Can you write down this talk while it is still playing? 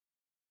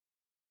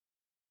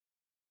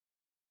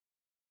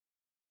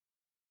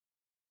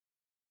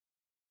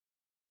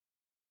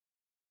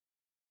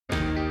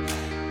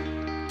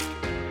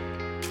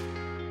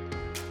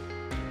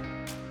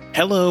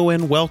Hello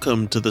and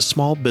welcome to the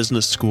Small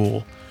Business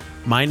School.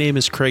 My name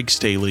is Craig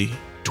Staley,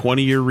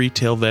 20-year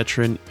retail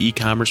veteran,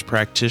 e-commerce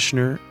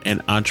practitioner,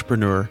 and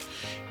entrepreneur.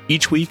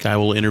 Each week I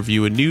will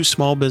interview a new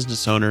small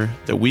business owner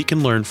that we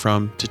can learn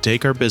from to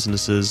take our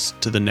businesses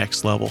to the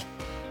next level.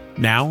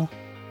 Now,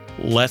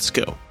 let's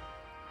go.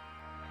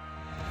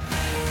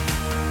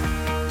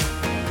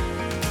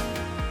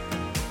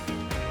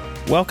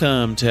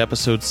 Welcome to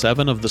episode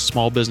 7 of the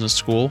Small Business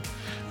School.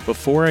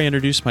 Before I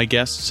introduce my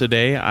guests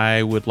today,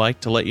 I would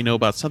like to let you know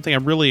about something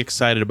I'm really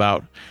excited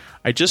about.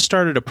 I just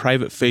started a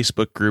private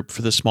Facebook group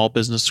for the Small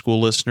Business School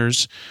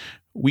listeners.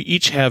 We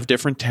each have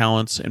different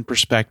talents and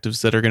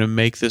perspectives that are going to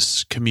make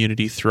this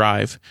community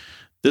thrive.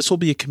 This will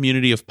be a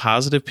community of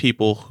positive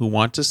people who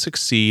want to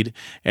succeed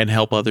and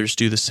help others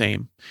do the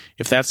same.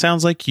 If that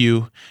sounds like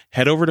you,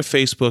 head over to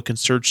Facebook and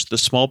search the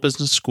Small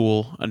Business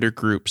School under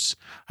groups.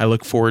 I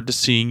look forward to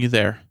seeing you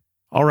there.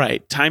 All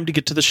right, time to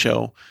get to the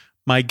show.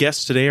 My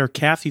guests today are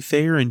Cathy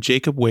Thayer and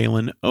Jacob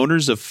Whalen,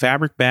 owners of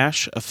Fabric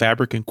Bash, a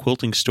fabric and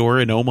quilting store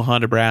in Omaha,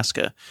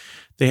 Nebraska.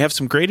 They have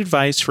some great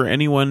advice for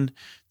anyone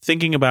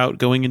thinking about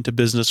going into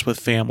business with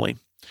family.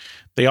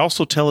 They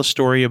also tell a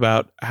story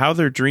about how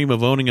their dream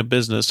of owning a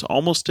business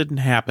almost didn't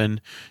happen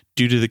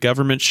due to the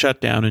government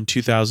shutdown in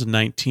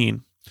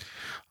 2019.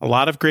 A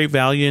lot of great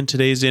value in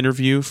today's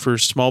interview for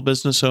small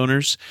business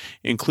owners,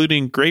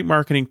 including great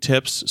marketing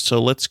tips,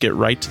 so let's get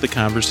right to the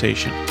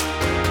conversation.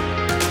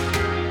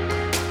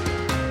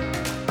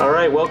 All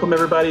right, welcome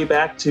everybody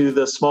back to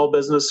the Small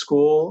Business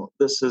School.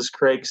 This is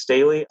Craig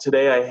Staley.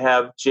 Today I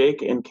have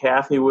Jake and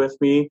Cathy with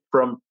me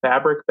from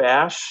Fabric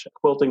Bash, a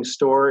quilting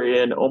store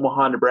in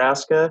Omaha,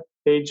 Nebraska.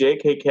 Hey Jake,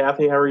 hey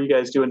Cathy, how are you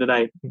guys doing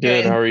tonight?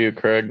 Good, how are you,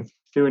 Craig?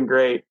 Doing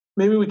great.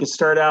 Maybe we could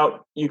start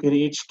out, you could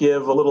each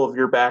give a little of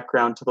your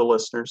background to the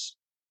listeners.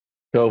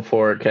 Go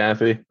for it,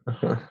 Cathy.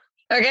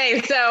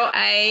 Okay, so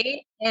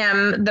I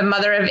am the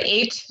mother of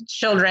 8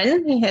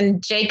 children,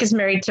 and Jake is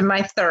married to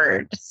my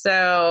third.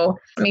 So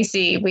let me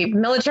see. We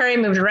military,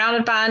 moved around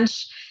a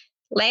bunch,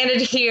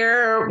 landed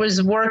here,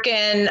 was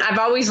working. I've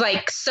always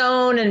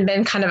sewn and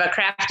been kind of a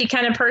crafty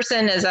kind of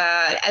person as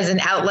an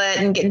outlet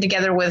and getting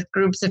together with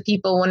groups of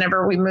people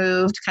whenever we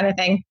moved, kind of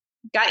thing.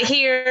 Got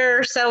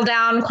here, settled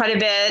down quite a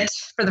bit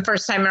for the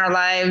first time in our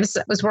lives.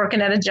 Was working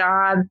at a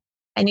job.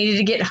 I needed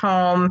to get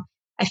home.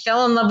 I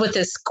fell in love with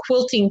this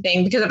quilting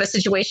thing because of a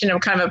situation,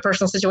 of kind of a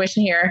personal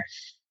situation here.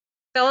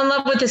 Fell in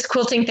love with this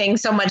quilting thing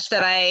so much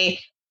that I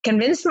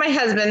convinced my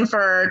husband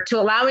to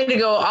allow me to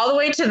go all the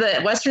way to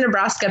the western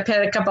Nebraska,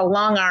 pick up a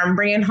long arm,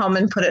 bring it home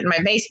and put it in my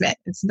basement.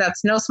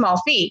 That's no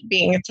small feat,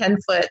 being a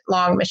 10-foot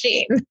long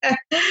machine.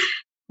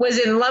 Was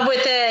in love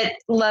with it,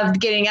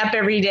 loved getting up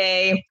every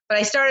day, but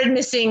I started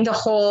missing the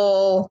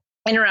whole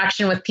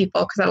interaction with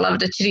people because I love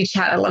to chitty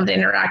chat. I love to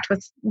interact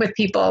with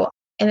people.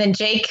 And then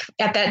Jake,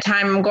 at that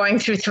time, going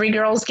through 3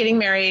 girls getting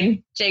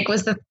married. Jake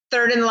was the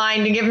third in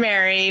line to get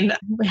married.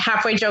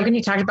 Halfway joking,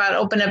 he talked about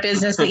open a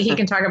business that he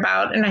can talk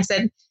about. And I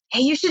said,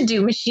 hey, you should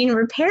do machine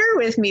repair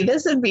with me.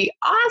 This would be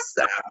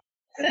awesome.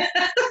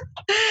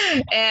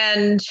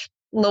 And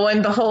lo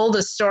and behold,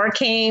 a store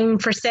came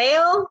for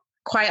sale.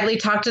 Quietly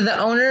talked to the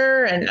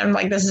owner. And I'm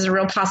like, this is a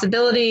real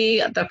possibility.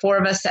 The 4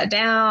 of us sat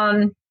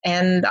down.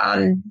 And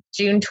on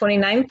June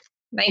 29th,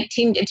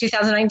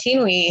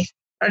 2019,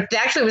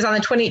 it was on the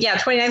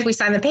 29th, we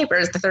signed the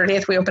papers. The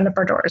 30th, we opened up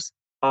our doors.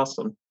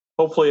 Awesome.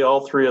 Hopefully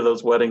all 3 of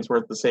those weddings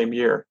weren't the same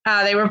year.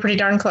 They were pretty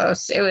darn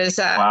close. It was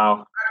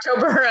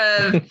October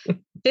of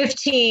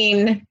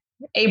 15,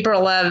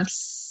 April of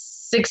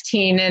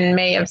 16, and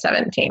May of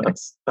 17.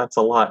 That's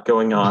a lot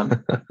going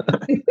on.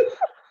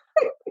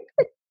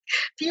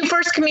 Few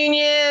first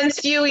communions,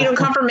 few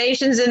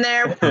confirmations in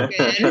there. Well,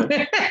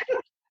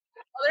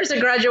 there's a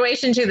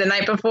graduation too the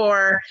night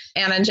before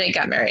Anna and Jake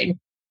got married.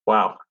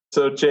 Wow.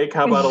 So Jake,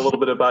 how about a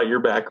little bit about your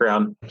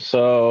background?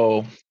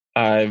 So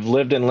I've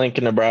lived in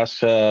Lincoln,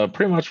 Nebraska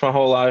pretty much my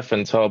whole life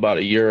until about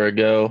a year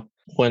ago.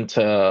 Went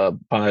to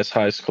Pius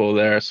High School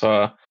there.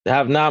 So I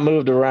have not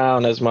moved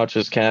around as much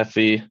as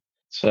Cathy.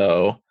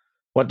 So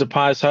went to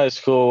Pius High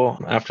School.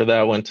 After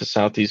that, went to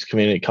Southeast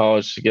Community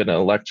College to get an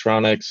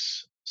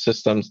electronics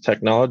systems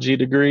technology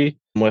degree.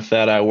 With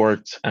that, I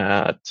worked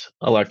at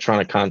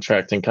electronic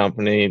contracting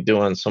company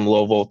doing some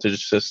low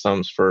voltage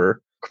systems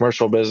for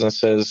commercial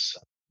businesses.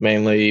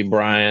 Mainly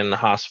Bryan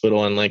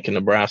Hospital in Lincoln,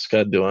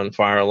 Nebraska, doing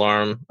fire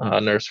alarm,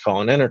 nurse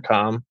call, and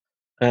intercom.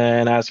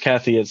 And as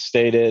Cathy had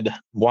stated,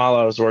 while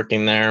I was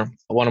working there,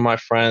 one of my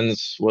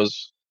friends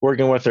was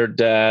working with her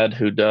dad,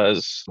 who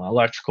does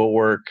electrical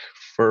work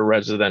for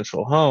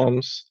residential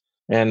homes.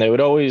 And they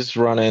would always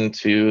run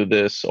into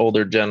this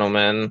older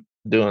gentleman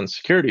doing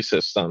security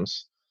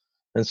systems.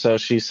 And so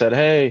she said,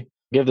 hey,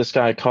 give this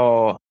guy a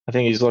call. I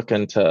think he's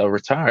looking to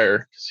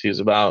retire because he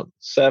was about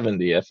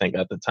 70, I think,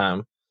 at the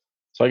time.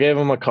 So I gave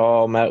him a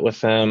call, met with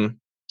him,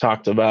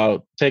 talked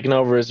about taking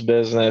over his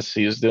business.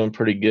 He was doing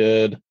pretty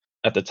good.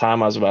 At the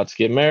time, I was about to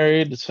get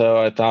married, so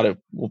I thought it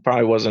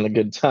probably wasn't a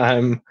good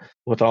time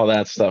with all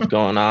that stuff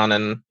going on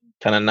and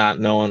kind of not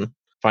knowing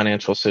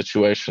financial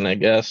situation, I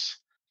guess.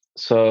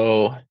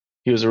 So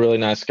he was a really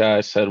nice guy.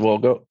 I said, well,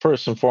 go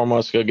first and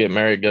foremost, go get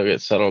married, go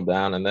get settled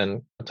down, and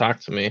then talk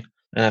to me.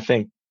 And I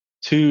think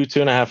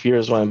 2.5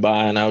 years went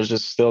by, and I was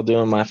just still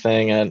doing my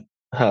thing at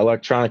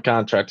electronic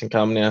contracting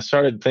company. I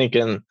started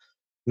thinking,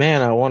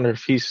 man, I wonder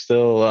if he's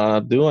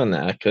still doing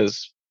that,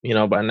 because,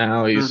 by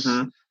now he's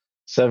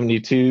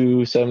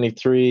 72,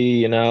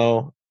 73,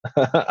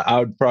 I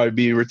would probably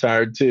be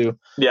retired too.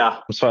 Yeah.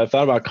 So I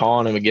thought about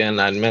calling him again.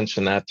 I'd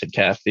mentioned that to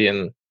Cathy,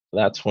 and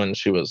that's when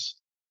she was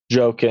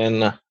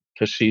joking,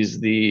 because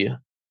she's the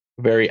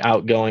very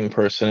outgoing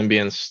person, and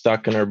being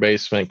stuck in her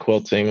basement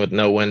quilting with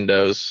no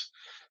windows,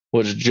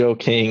 was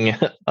joking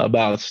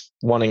about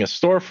wanting a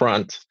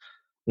storefront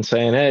and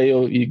saying, hey,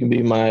 you can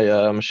be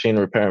my machine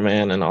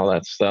repairman and all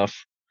that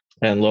stuff.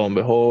 And lo and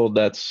behold,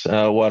 that's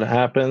what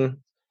happened.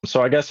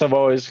 So I guess I've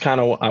always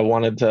I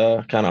wanted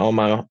to kind of own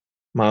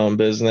my own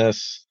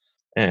business,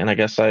 and I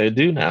guess I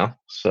do now.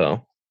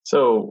 So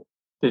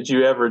did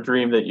you ever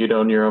dream that you'd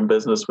own your own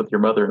business with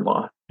your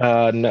mother-in-law?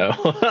 No.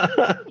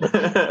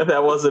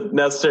 That wasn't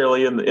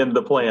necessarily in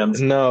the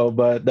plans. No,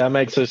 but that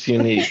makes us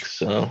unique.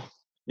 So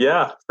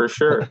yeah, for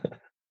sure.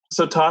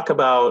 So talk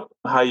about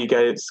how you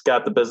guys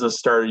got the business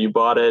started. You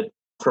bought it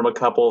from a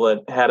couple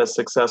that had a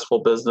successful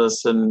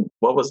business, and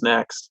what was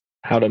next?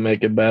 How to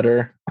make it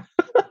better.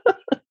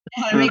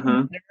 How to make it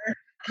better.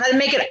 How to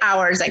make it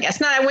ours, I guess.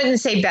 No, I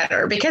wouldn't say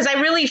better, because I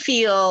really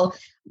feel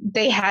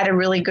they had a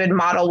really good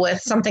model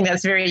with something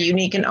that's very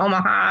unique in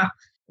Omaha.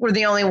 We're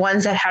the only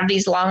ones that have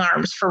these long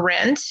arms for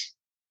rent.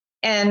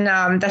 And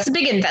that's a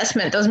big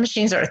investment. Those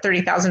machines are a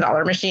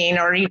 $30,000 machine,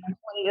 or even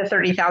 $20,000 to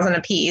 $30,000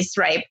 a piece,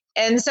 right?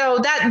 And so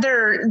that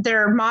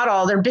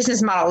their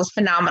business model is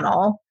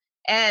phenomenal.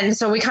 And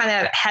so we kind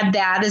of had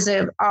that as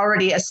a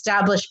already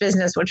established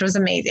business, which was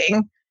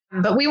amazing.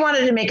 But we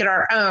wanted to make it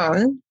our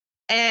own.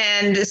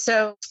 And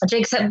so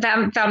Jake's had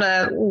found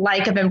a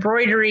like of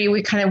embroidery.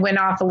 We kind of went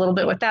off a little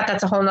bit with that.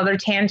 That's a whole nother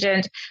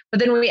tangent. But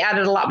then we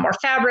added a lot more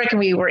fabric, and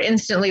we were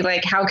instantly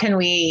like, how can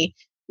we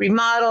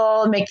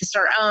remodel, make this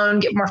our own,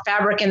 get more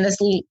fabric in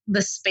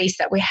this space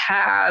that we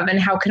have, and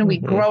how can we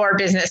grow our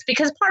business?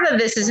 Because part of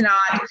this is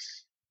not,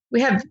 we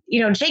have,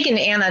 Jake and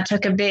Anna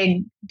took a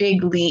big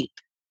leap.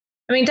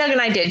 I mean, Doug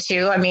and I did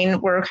too. I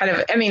mean, we're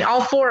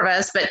all four of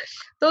us, but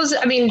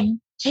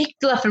Jake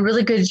left a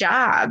really good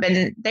job,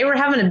 and they were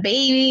having a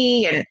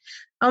baby, and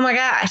oh my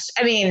gosh,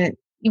 we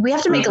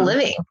have to make a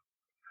living.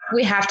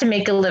 We have to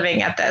make a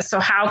living at this. So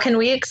how can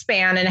we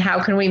expand, and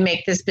how can we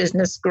make this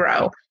business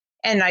grow?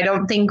 And I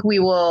don't think we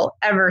will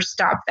ever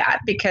stop that,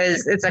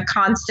 because it's a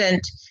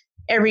constant,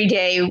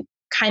 everyday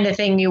kind of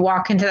thing. You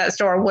walk into that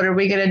store, what are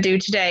we going to do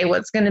today?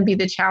 What's going to be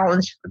the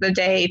challenge for the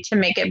day to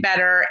make it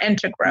better and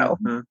to grow?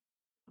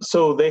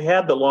 So they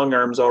had the long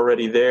arms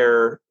already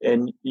there,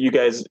 and you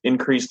guys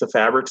increased the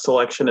fabric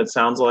selection, it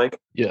sounds like.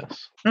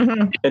 Yes.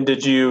 And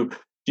do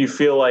you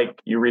feel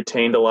like you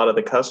retained a lot of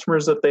the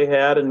customers that they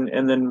had,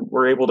 and then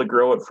were able to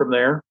grow it from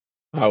there?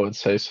 I would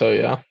say so,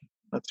 yeah.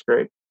 That's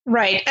great.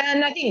 Right.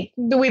 And I think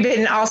we've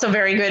been also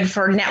very good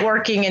for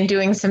networking and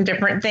doing some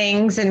different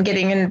things and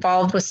getting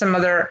involved with some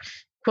other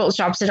quilt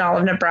shops in all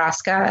of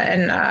Nebraska,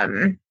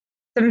 and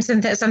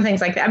some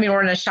things like that.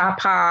 We're in a shop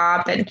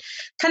hop and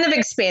kind of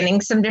expanding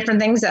some different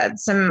things, that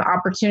some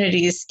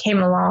opportunities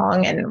came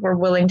along and we're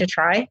willing to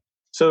try.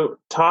 So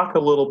talk a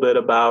little bit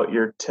about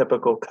your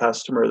typical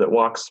customer that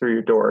walks through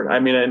your door.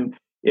 And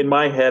in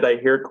my head, I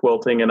hear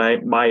quilting,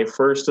 and my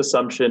first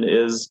assumption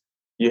is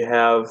you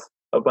have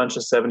a bunch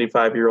of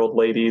 75-year-old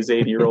ladies,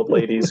 80-year-old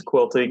ladies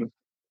quilting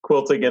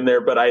in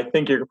there, but I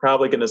think you're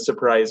probably going to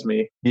surprise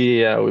me.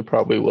 Yeah, we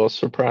probably will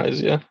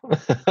surprise you.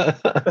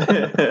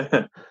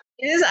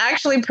 It is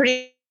actually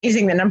pretty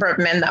amazing, the number of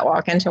men that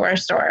walk into our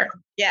store.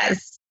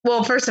 Yes.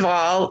 Well, first of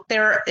all,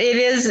 it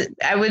is,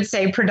 I would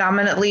say,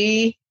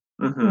 predominantly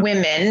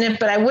women,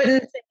 but I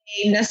wouldn't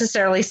say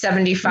necessarily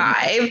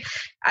 75.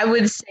 I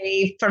would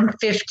say from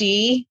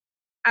 50.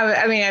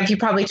 If you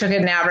probably took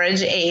an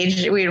average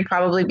age, we would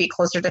probably be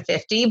closer to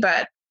 50,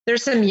 but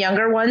there's some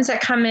younger ones that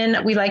come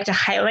in. We like to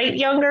highlight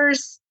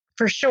youngers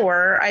for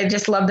sure. I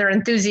just love their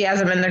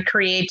enthusiasm and their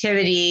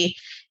creativity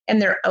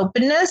and their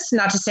openness.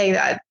 Not to say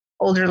that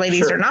older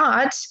ladies are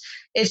not.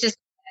 It's just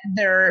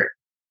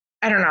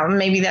I don't know,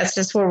 maybe that's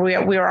just where we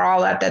were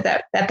all at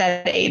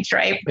that age,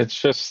 right? It's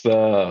just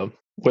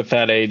with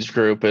that age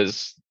group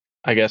is,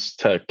 I guess,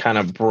 to kind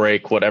of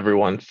break what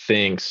everyone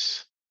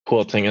thinks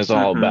quilting is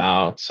all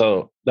about.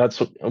 So that's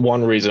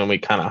one reason we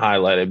kind of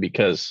highlighted,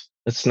 because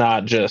it's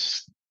not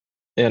just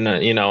an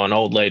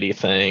old lady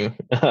thing.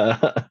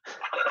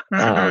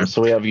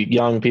 So we have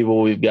young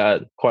people. We've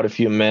got quite a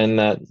few men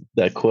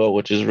that quilt,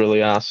 which is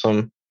really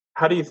awesome.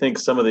 How do you think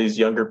some of these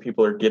younger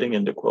people are getting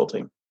into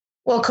quilting?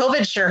 Well,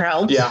 COVID sure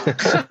helped. Yeah.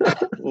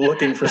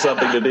 Looking for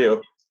something to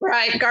do.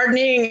 Right.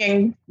 Gardening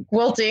and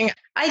quilting.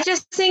 I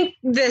just think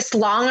this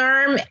long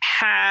arm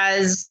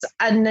has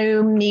a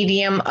new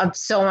medium of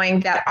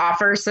sewing that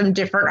offers some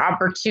different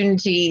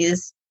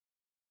opportunities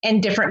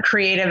and different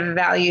creative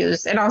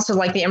values. And also,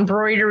 like, the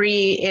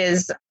embroidery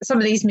is, some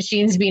of these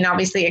machines being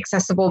obviously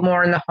accessible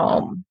more in the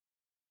home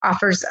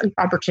offers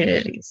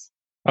opportunities.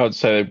 I would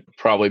say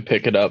probably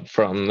pick it up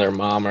from their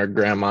mom or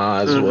grandma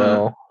as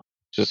well.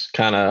 Just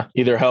kind of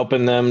either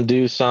helping them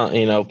do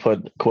something,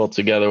 put quilt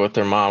together with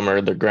their mom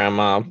or their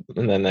grandma,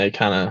 and then they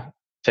kind of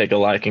take a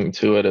liking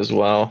to it as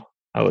well.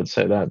 I would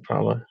say that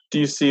probably. Do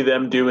you see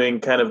them doing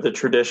kind of the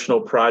traditional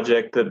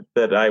project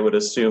that I would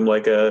assume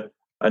like a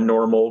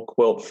normal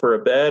quilt for a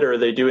bed, or are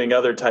they doing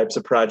other types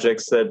of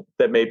projects that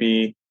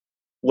maybe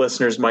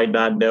listeners might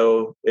not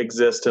know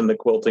exist in the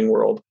quilting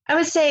world? I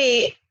would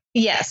say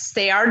yes,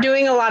 they are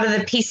doing a lot of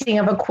the piecing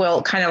of a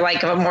quilt, kind of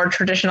like a more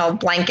traditional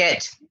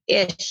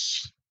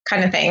blanket-ish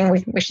kind of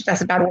thing.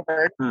 That's a bad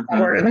word, bad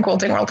word in the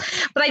quilting world.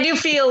 But I do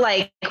feel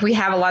like we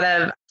have a lot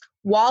of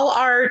wall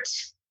art,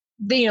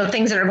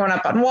 things that are going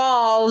up on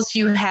walls.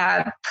 You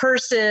have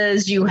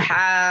purses, you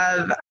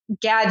have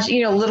gadgets,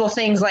 little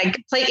things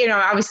like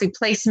obviously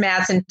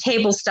placemats and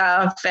table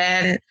stuff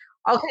and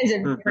all kinds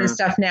of different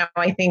stuff now,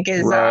 I think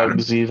is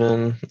rugs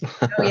even.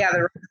 Oh yeah.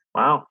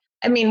 Wow.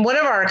 I mean, one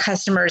of our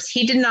customers,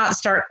 he did not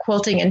start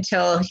quilting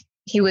until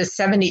he was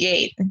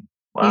 78.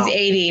 Wow. He's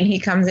 80 and he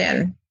comes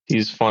in.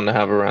 He's fun to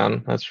have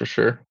around, that's for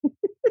sure.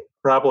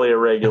 Probably a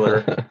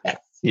regular.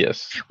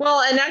 Yes.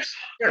 Well, and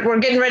actually, we're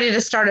getting ready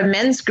to start a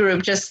men's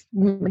group, just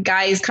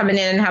guys coming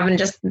in and having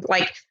just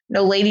like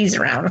no ladies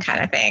around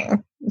kind of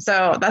thing.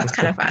 So that's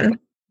kind of fun.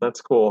 That's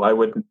cool.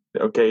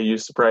 You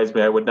surprised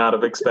me. I would not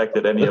have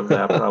expected any of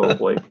that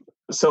probably.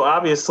 So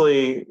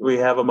obviously we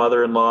have a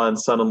mother-in-law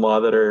and son-in-law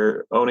that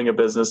are owning a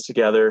business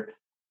together.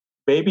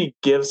 Maybe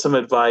give some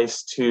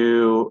advice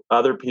to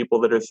other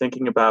people that are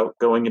thinking about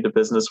going into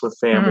business with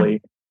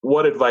family.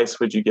 What advice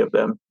would you give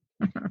them?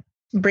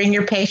 Bring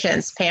your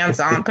patience pants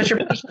on. Put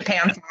your patient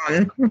pants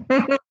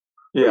on.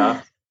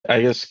 Yeah.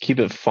 I guess keep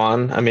it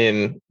fun. I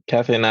mean,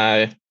 Cathy and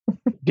I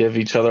give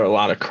each other a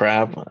lot of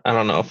crap. I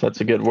don't know if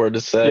that's a good word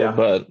to say,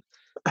 but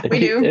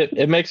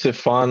it makes it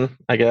fun,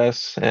 I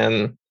guess.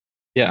 And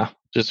yeah,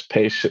 just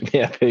patient.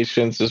 Yeah,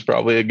 patience is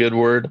probably a good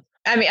word.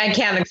 I mean, I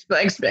can't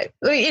explain.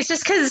 It's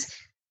just because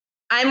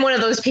I'm one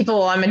of those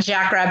people. I'm a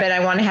jackrabbit.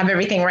 I want to have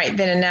everything right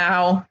then and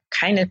now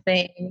kind of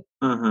thing.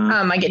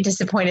 I get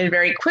disappointed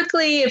very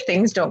quickly if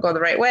things don't go the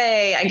right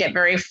way. I get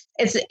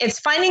it's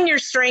finding your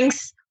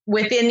strengths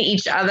within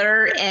each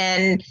other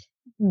and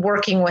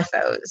working with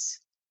those.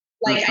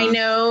 Like I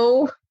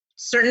know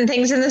certain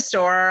things in the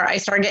store. I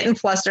start getting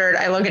flustered.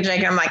 I look at Jake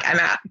and I'm like, I'm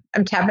out.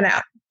 I'm tapping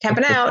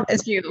out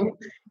as you,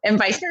 and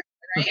vice versa,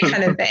 right?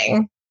 Kind of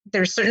thing.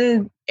 There's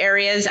certain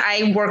areas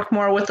I work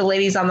more with the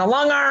ladies on the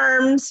long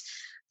arms.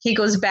 He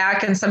goes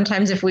back, and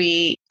sometimes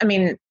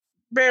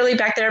barely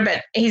back there,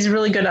 but he's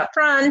really good up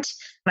front.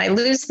 When I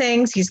lose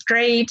things, he's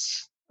great.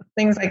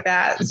 Things like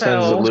that. He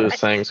tends to lose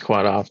things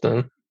quite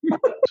often.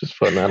 Just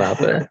putting that out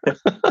there.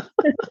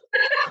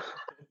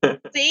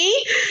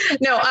 See?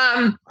 No,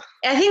 I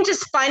think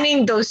just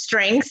finding those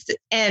strengths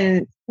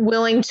and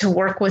willing to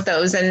work with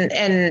those.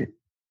 And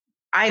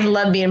I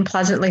love being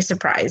pleasantly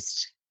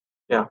surprised.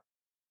 Yeah,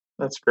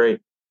 that's great.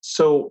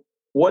 So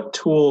what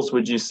tools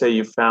would you say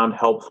you found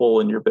helpful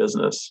in your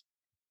business?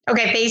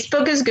 Okay,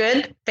 Facebook is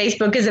good.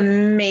 Facebook is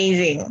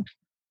amazing.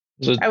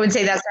 I would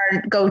say that's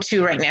our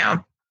go-to right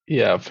now.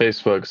 Yeah,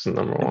 Facebook's the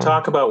number one.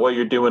 Talk about what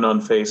you're doing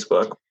on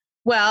Facebook.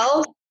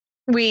 Well,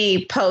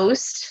 we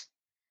post.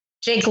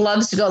 Jake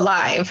loves to go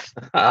live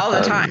all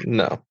the time.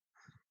 No.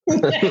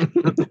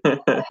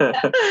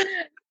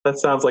 That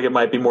sounds like it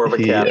might be more of a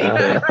Cathy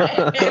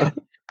thing.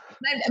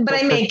 But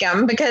I make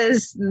them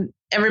because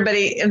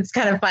it's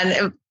kind of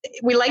fun.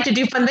 We like to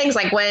do fun things.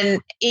 Like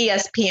when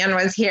ESPN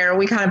was here,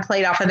 we kind of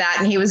played off of that,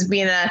 and he was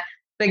being the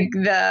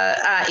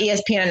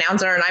ESPN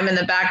announcer, and I'm in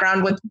the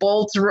background with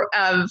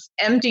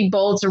empty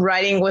bolts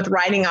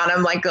writing on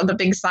them, like the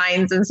big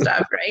signs and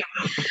stuff, right?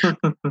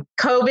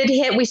 COVID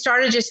hit. We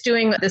started just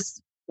doing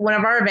this. One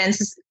of our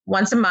events is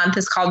once a month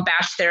is called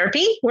Bash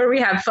Therapy, where we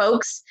have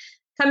folks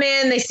come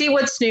in, they see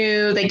what's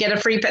new, they get a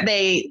free, for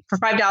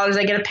 $5,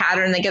 they get a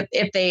pattern.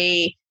 If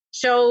they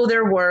show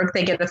their work,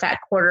 they get the fat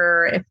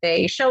quarter. If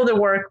they show their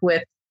work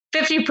with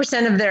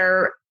 50% of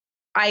their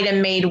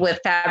item made with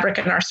fabric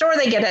in our store,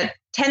 they get a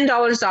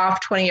 $10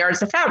 off 20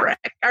 yards of fabric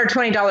or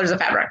 $20 of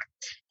fabric.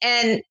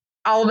 And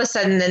all of a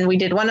sudden, then we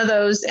did one of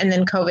those, and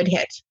then COVID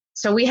hit.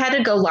 So we had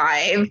to go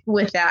live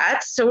with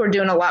that. So we're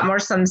doing a lot more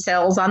some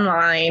sales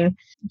online,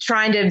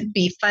 trying to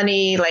be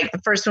funny. Like the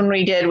first one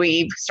we did,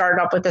 we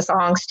started off with the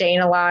song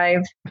Staying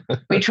Alive.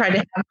 We tried to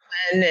have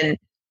fun and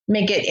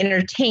make it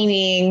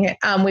entertaining.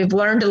 We've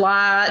learned a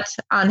lot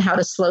on how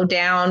to slow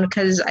down,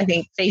 because I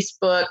think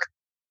Facebook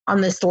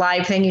on this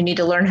live thing, you need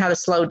to learn how to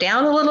slow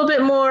down a little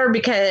bit more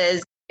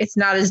because it's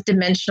not as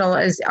dimensional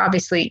as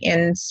obviously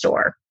in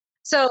store.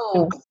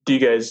 So do you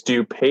guys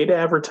do paid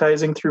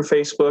advertising through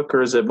Facebook,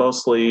 or is it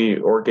mostly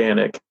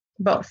organic?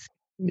 Both.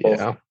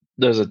 Yeah.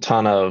 There's a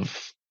ton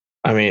of,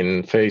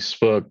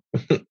 Facebook,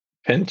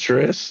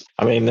 Pinterest.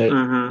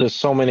 There's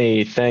so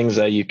many things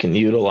that you can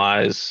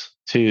utilize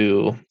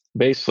to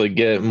basically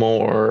get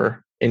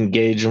more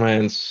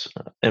engagements,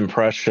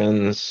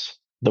 impressions.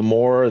 The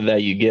more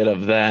that you get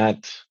of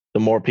that, the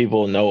more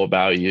people know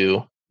about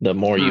you, the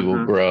more you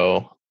will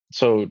grow.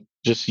 So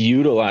just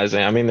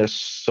utilizing. I mean, there's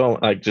so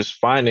like just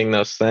finding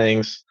those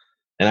things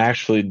and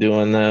actually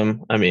doing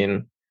them. I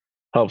mean,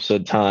 helps a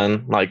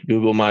ton. Like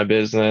Google My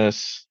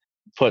Business,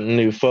 putting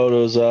new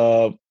photos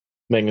up,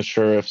 making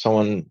sure if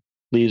someone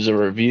leaves a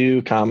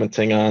review,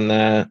 commenting on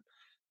that,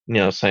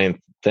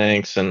 saying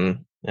thanks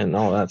and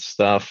all that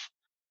stuff.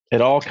 It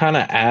all kind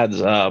of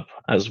adds up,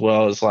 as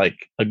well as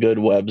like a good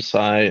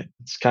website.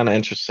 It's kind of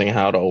interesting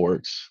how it all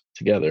works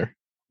together.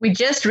 We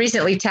just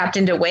recently tapped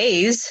into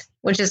Waze,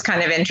 which is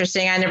kind of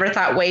interesting. I never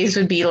thought Waze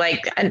would be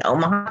like an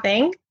Omaha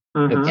thing.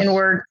 Mhm. And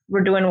we're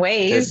doing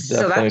Waze. It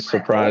definitely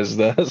surprised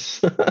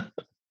us.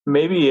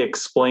 Maybe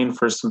explain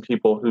for some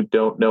people who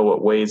don't know what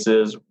Waze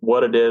is,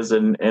 what it is,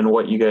 and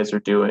what you guys are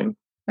doing.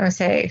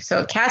 Okay,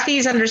 so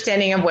Cathy's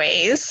understanding of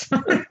Waze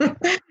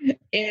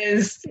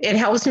is it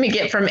helps me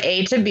get from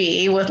A to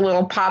B with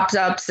little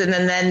pops-ups, and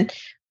then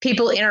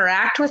people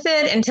interact with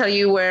it and tell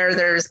you where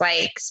there's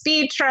like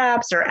speed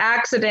traps or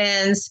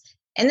accidents.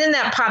 And then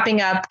that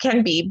popping up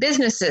can be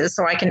businesses,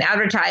 so I can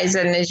advertise.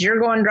 And as you're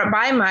going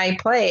by my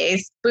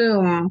place,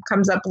 boom,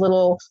 comes up a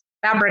little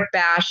Fabric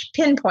Bash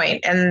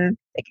pinpoint, and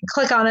they can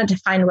click on it to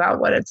find out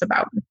what it's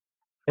about.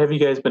 Have you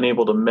guys been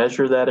able to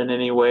measure that in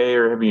any way,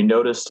 or have you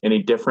noticed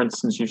any difference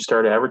since you've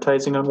started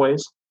advertising on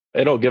Waze?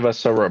 It'll give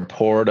us a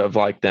report of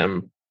like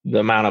the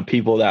amount of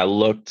people that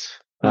looked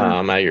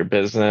at your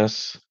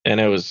business. And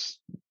it was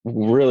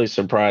really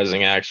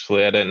surprising,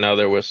 actually. I didn't know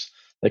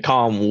they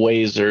call them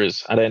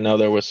Wazers. I didn't know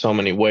there was so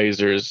many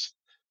Wazers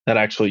that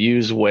actually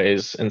use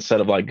Waze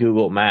instead of like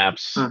Google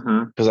Maps.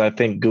 Because I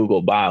think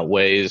Google bought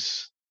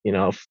Waze,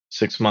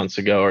 6 months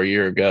ago or a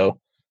year ago.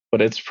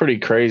 But it's pretty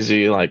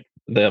crazy, like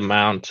the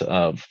amount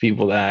of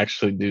people that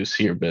actually do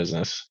see your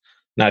business.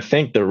 And I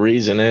think the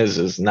reason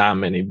is not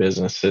many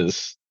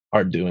businesses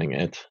are doing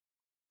it.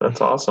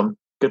 That's awesome.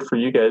 Good for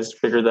you guys to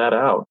figure that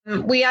out.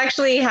 We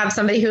actually have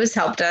somebody who's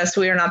helped us.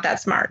 We are not that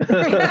smart.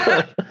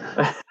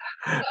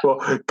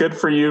 Well, good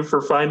for you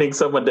for finding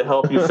someone to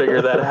help you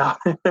figure that out.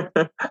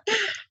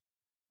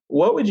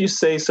 What would you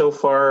say so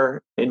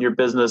far in your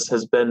business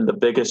has been the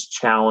biggest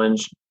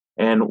challenge,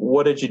 and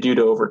what did you do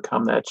to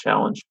overcome that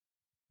challenge?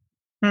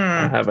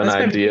 I have an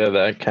idea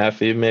that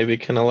Cathy maybe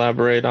can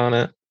elaborate on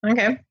it.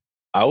 Okay.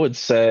 I would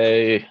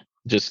say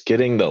just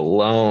getting the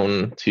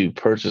loan to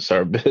purchase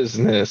our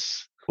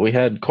business. We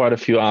had quite a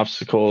few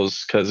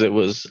obstacles because it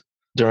was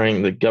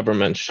during the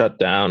government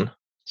shutdown.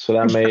 So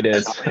that made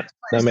it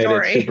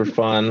super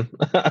fun.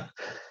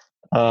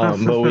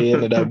 But we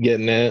ended up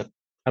getting it.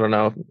 I don't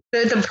know.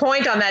 The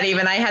point on that,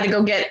 even I had to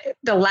go get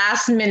the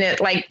last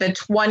minute, like the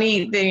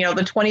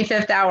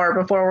 25th hour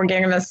before we're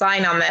getting the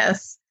sign on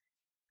this.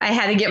 I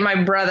had to get my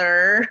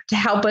brother to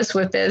help us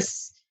with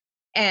this,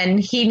 and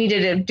he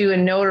needed to do a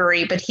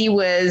notary, but he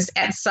was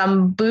at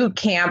some boot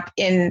camp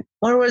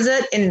where was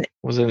it?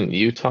 Was it in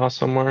Utah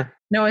somewhere?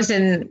 No, it was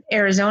in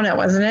Arizona,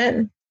 wasn't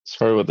it?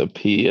 Started with a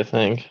P, I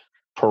think.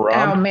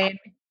 Pahrump? Oh, man.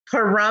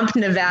 Pahrump,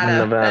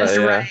 Nevada. That's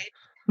yeah. right.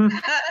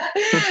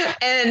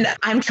 And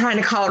I'm trying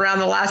to call around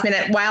the last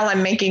minute while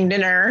I'm making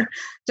dinner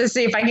to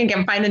see if I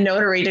can find a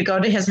notary to go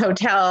to his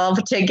hotel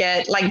to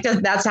get, like,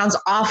 that sounds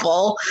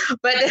awful.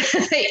 But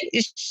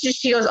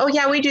she goes, oh,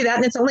 yeah, we do that.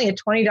 And it's only a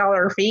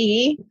 $20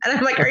 fee. And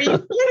I'm like, are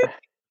you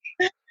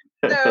kidding?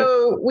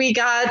 So we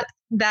got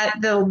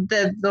that, the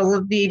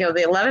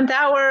 11th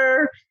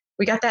hour,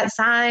 we got that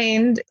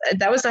signed.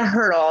 That was a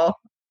hurdle.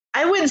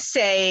 I would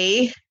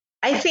say,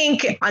 I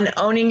think on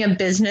owning a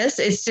business,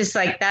 it's just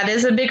like that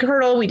is a big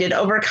hurdle. We did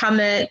overcome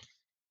it.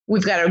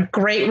 We've got a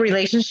great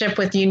relationship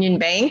with Union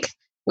Bank,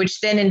 which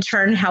then in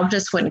turn helped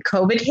us when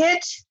COVID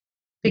hit,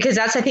 because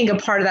that's, I think, a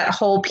part of that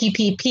whole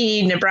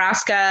PPP,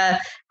 Nebraska,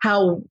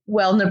 how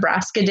well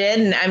Nebraska did.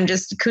 And I'm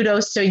just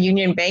kudos to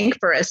Union Bank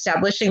for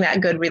establishing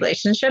that good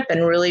relationship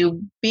and really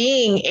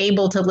being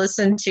able to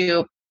listen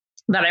to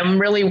that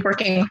I'm really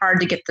working hard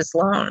to get this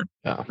loan.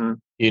 Yeah.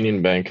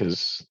 Union Bank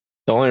is...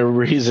 The only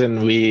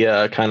reason we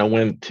kind of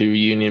went to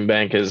Union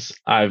Bank is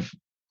I've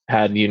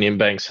had Union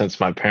Bank since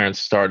my parents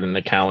started an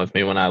account with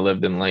me when I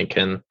lived in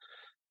Lincoln.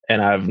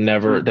 And I've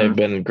never, they've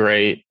been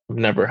great. I've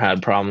never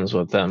had problems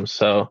with them.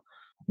 So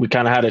we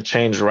kind of had to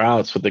change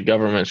routes with the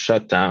government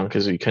shutdown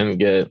because we couldn't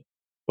get,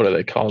 what do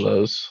they call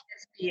those?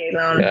 SBA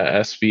loan.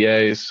 Yeah,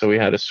 SBAs. So we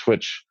had to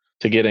switch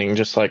to getting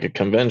just like a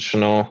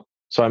conventional.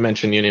 So I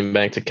mentioned Union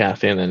Bank to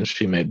Cathy, and then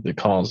she made the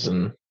calls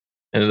and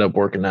ended up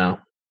working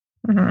out.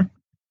 Mm-hmm.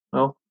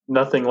 Well,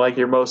 nothing like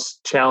your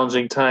most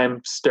challenging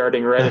time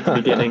starting right at the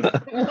beginning.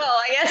 Well,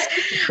 I guess,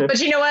 but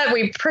you know what?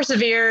 We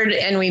persevered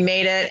and we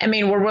made it. I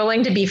mean, we're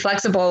willing to be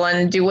flexible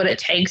and do what it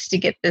takes to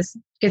get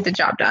the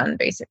job done,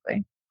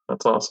 basically.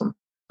 That's awesome.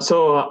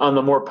 So on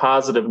the more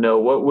positive note,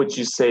 what would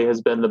you say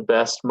has been the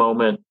best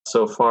moment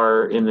so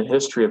far in the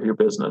history of your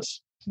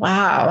business?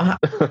 Wow.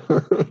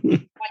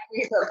 We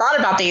thought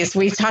about these.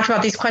 We talked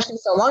about these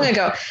questions so long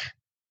ago.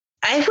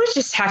 I would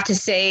just have to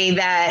say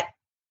that,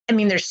 I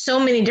mean, there's so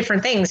many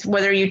different things,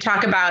 whether you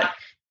talk about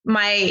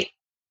I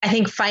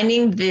think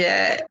finding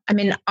I'm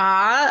in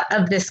awe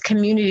of this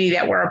community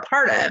that we're a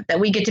part of, that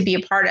we get to be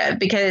a part of,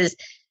 because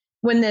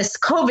when this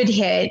COVID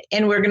hit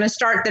and we're going to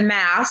start the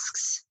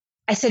masks,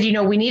 I said,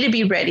 we need to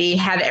be ready,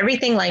 have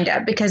everything lined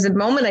up, because the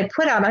moment I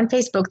put out on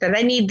Facebook that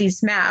I need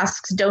these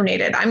masks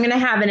donated, I'm going to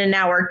have in an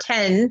hour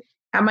 10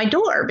 at my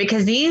door,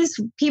 because these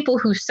people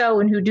who sew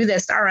and who do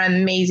this are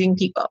amazing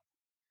people.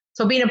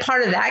 So being a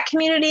part of that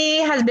community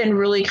has been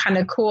really kind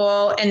of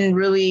cool and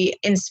really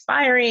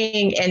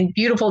inspiring and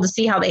beautiful to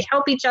see how they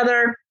help each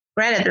other.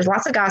 Granted, there's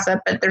lots of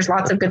gossip, but there's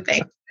lots of good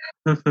things.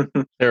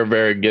 They're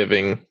very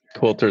giving.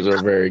 Quilters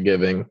are very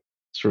giving.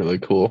 It's really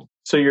cool.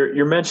 So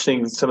you're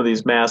mentioning some of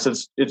these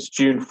masks. It's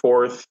June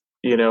 4th.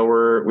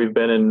 We've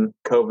been in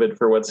COVID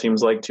for what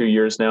seems like 2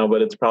 years now,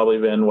 but it's probably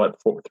been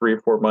 3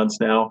 or 4 months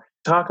now.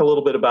 Talk a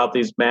little bit about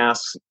these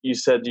masks. You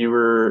said you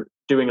were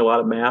doing a lot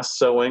of mask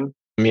sewing.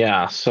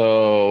 Yeah.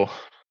 So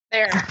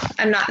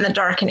I'm not in the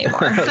dark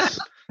anymore.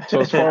 So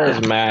as far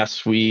as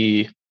masks,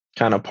 we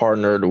kind of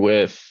partnered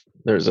with,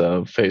 there's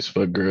a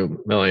Facebook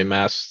group, Million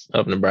Masks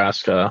of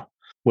Nebraska,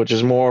 which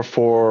is more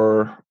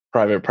for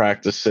private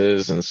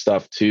practices and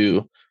stuff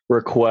to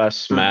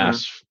request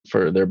masks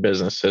for their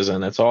businesses,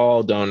 and it's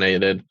all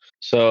donated.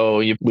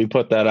 So we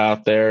put that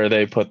out there.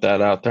 They put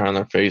that out there on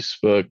their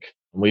Facebook.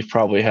 We've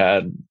probably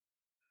had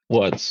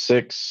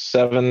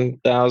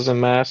 7,000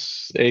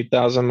 masks,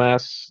 8,000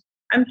 masks.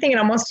 I'm thinking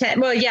almost 10.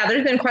 Well, yeah,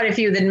 there's been quite a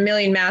few. The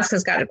Million Masks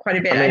has got quite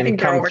a bit. I think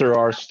come through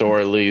our store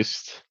at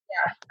least.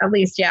 Yeah, at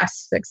least,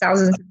 yes,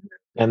 6,000.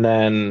 And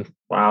then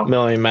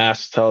Million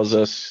Masks tells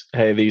us,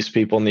 hey, these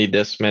people need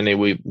this many.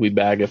 We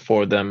bag it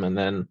for them, and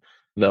then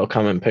they'll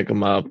come and pick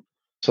them up.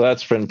 So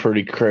that's been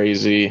pretty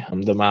crazy,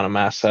 the amount of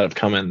masks that have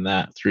come in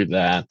through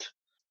that.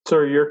 So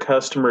are your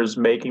customers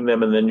making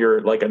them, and then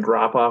you're like a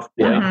drop-off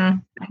point? Yeah.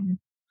 Mm-hmm.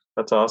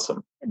 That's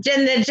awesome. And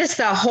just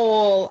the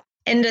whole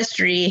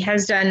industry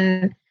has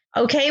done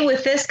okay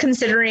with this,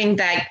 considering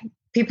that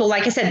people,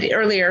 like I said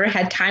earlier,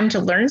 had time to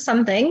learn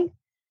something.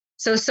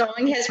 So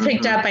sewing has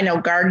picked up. I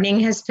know gardening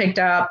has picked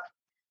up.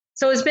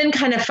 So it's been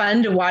kind of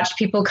fun to watch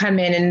people come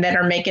in and that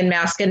are making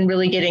masks and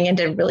really getting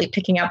into really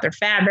picking out their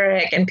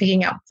fabric and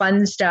picking out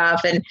fun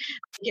stuff and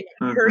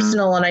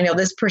personal. And I know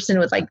this person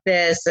would like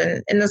this,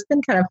 and it's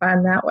been kind of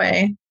fun that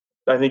way.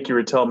 I think you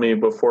were telling me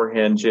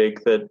beforehand,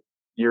 Jake, that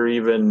you're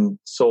even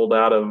sold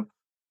out of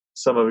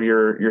some of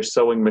your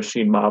sewing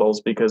machine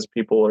models because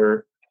people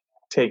are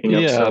taking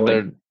up sewing.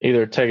 They're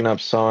either taking up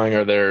sewing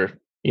or they're,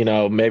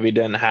 maybe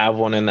didn't have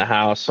one in the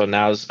house. So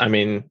now's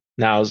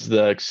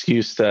the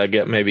excuse to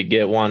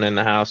get one in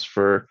the house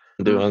for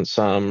doing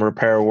some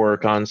repair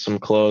work on some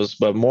clothes,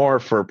 but more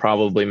for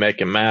probably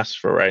making masks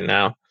for right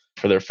now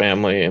for their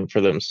family and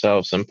for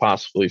themselves and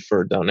possibly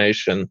for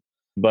donation.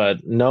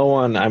 But no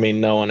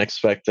one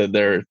expected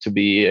there to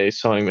be a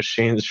sewing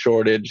machine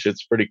shortage.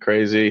 It's pretty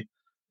crazy.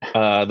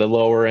 The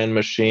lower end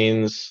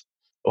machines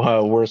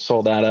we're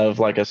sold out of,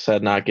 like I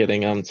said, not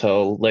getting them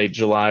till late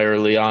July,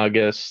 early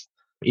August.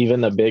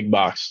 Even the big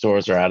box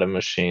stores are out of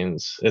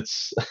machines.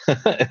 It's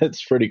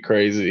it's pretty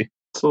crazy.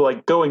 So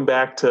like going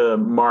back to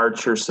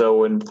March or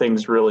so when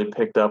things really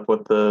picked up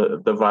with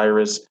the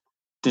virus,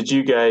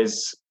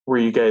 were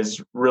you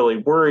guys really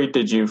worried?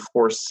 Did you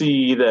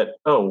foresee that,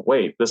 oh,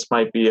 wait, this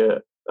might be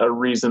a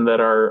reason that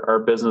our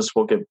business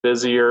will get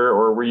busier,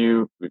 or were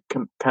you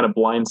kind of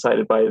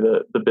blindsided by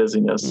the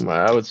busyness?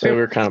 I would say we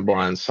were kind of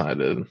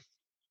blindsided.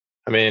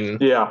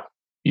 Yeah,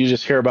 you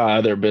just hear about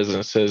other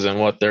businesses and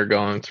what they're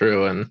going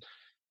through, and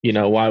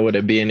why would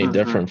it be any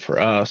different for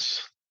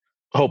us?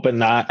 Hoping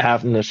not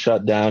having to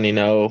shut down.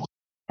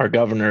 Our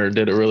governor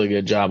did a really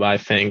good job, I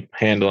think,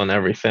 handling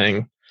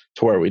everything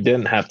to where we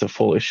didn't have to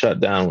fully shut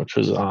down, which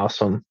was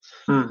awesome.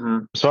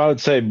 So I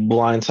would say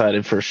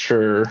blindsided for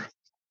sure.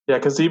 Yeah,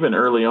 because even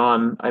early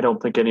on, I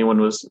don't think anyone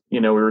was, we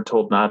were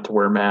told not to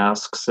wear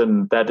masks,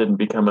 and that didn't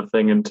become a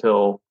thing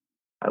until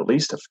at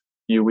least a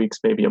few weeks,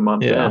 maybe a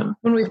month in.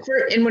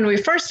 When we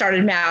first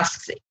started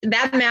masks,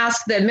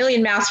 the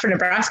Million Masks for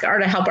Nebraska are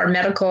to help our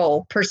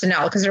medical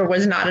personnel because there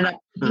was not enough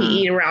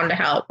PPE around to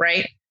help,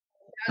 right?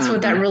 That's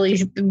what that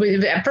really,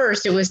 at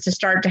first it was to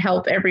start to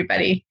help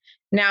everybody.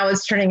 Now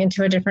it's turning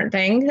into a different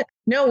thing.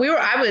 No,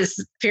 I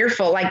was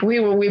fearful. Like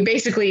we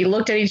basically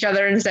looked at each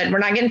other and said, we're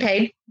not getting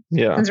paid.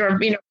 Yeah. Since we're,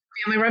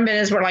 family run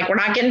business, we're like, we're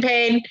not getting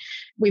paid.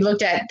 We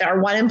looked at our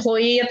one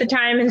employee at the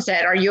time and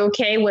said, are you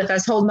okay with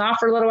us holding off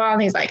for a little while?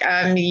 And he's like,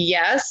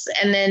 yes.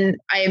 And then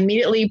I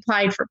immediately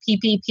applied for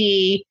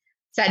PPP,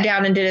 sat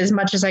down and did as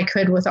much as I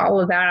could with all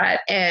of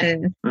that.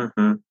 And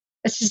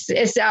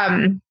it's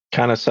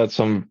kind of set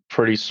some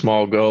pretty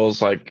small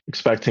goals, like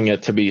expecting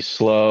it to be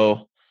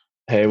slow.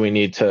 Hey, we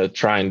need to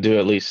try and do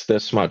at least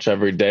this much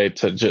every day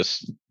to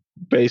just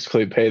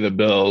basically pay the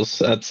bills.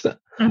 That's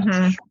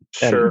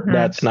sure.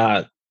 That's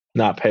not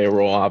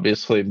payroll,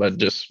 obviously, but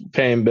just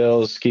paying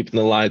bills, keeping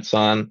the lights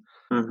on,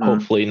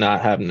 hopefully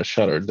not having to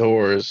shut our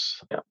doors.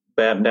 Yeah,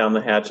 batten down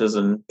the hatches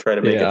and try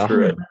to make it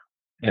through it.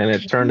 And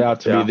it turned out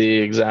to be the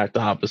exact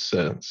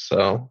opposite.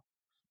 So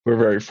we're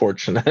very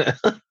fortunate.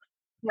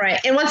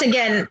 Right. And once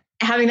again,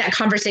 having that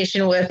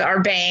conversation with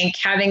our bank,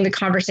 having the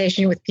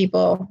conversation with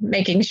people,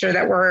 making sure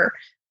that we're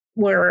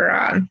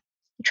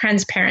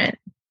transparent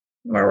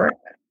where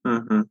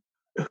we're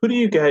who do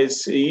you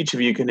guys, each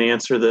of you can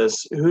answer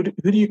this, who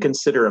do you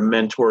consider a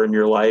mentor in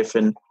your life,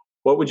 and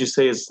what would you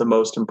say is the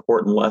most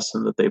important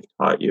lesson that they've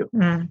taught you?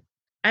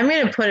 I'm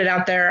going to put it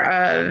out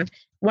there.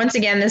 Once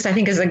again, this I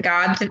think is a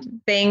God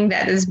thing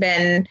that there's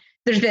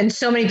been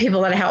so many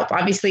people that help.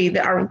 Obviously,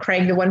 our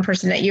Craig, the one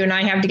person that you and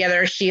I have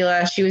together,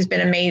 Sheila, she has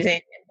been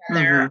amazing.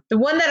 Mm-hmm. The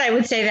one that I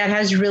would say that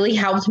has really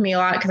helped me a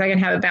lot, because I can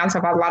have it bounce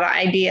off a lot of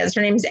ideas.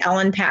 Her name is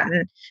Ellen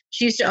Patton.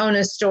 She used to own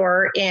a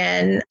store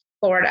in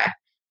Florida.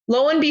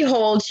 Lo and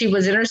behold, she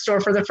was in her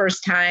store for the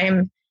first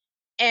time.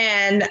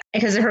 And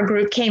because her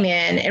group came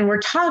in and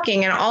we're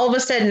talking, and all of a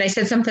sudden I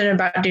said something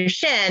about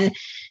Duchenne.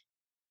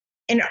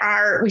 And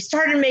we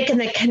started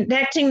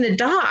connecting the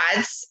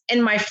dots,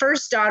 and my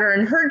first daughter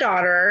and her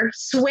daughter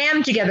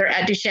swam together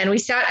at Duchenne. We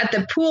sat at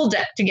the pool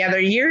deck together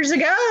years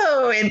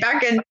ago, and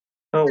back in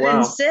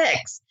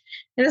 2006.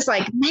 And it's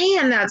like,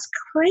 man, that's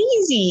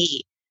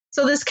crazy.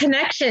 So this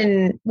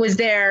connection was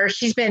there.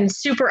 She's been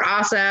super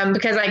awesome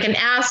because I can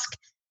ask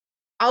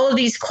all of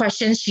these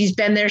questions. She's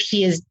been there.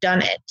 She has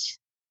done it.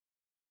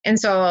 And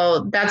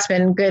so that's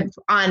been good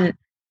I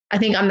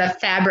think on the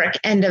fabric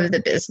end of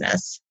the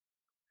business.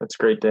 That's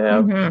great to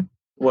have. Mm-hmm.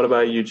 What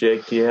about you,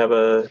 Jake? Do you have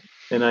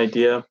an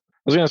idea? I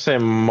was going to say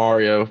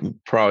Mario,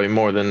 probably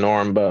more than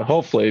Norm, but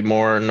hopefully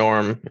more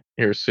Norm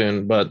here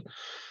soon. But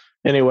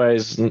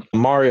anyways,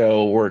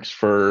 Mario works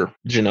for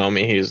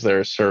Janome. He's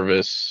their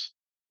service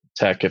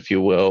tech, if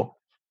you will.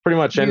 Pretty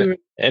much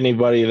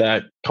anybody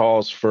that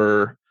calls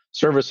for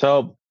service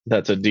help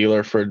that's a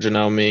dealer for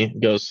Janome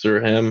goes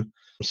through him.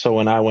 So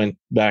when I went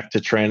back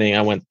to training,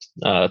 I went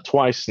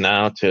twice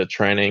now to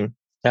training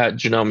at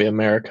Janome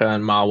America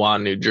in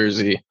Mahwah, New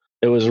Jersey.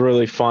 It was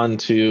really fun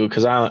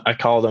because I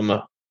called him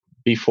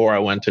before I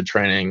went to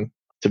training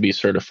to be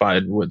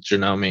certified with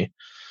Janome.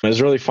 It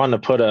was really fun to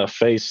put a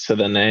face to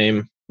the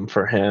name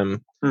for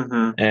him.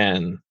 Mm-hmm.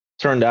 And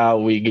turned out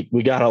we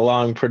got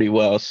along pretty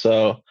well.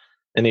 So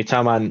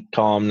anytime I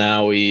call him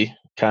now, we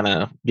kind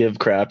of give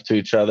crap to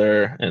each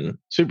other, and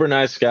super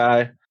nice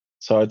guy.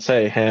 So I'd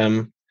say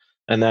him.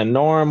 And then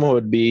Norm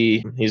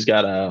he's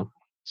got a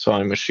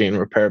sewing machine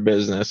repair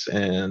business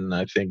in,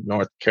 I think,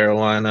 North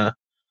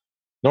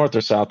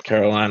or South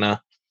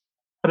Carolina.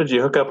 How did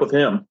you hook up with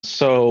him?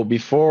 So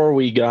before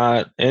we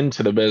got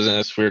into the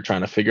business, we were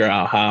trying to figure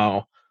out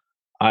how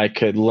I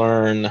could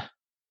learn,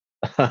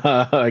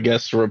 I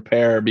guess,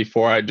 repair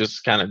before I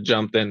just kind of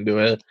jumped into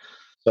it.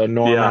 So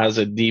Norm has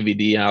a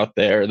DVD out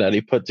there that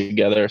he put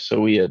together. So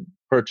we had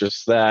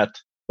purchased that.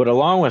 But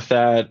along with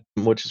that,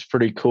 which is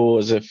pretty cool,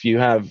 is if you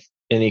have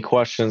any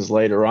questions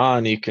later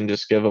on, you can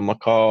just give him a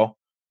call.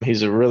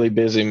 He's a really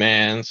busy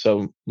man,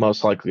 so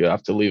most likely you'll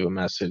have to leave a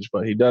message,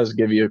 but he does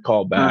give you a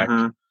call back.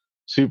 Mm-hmm.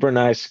 Super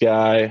nice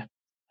guy.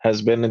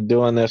 Has been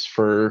doing this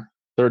for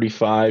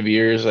 35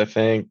 years, I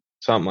think,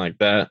 something like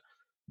that.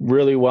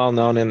 Really well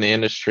known in the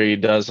industry.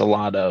 Does a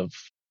lot of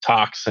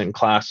talks and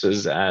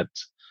classes at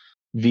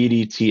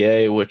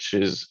VDTA,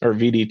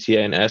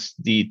 VDTA and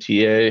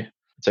SDTA.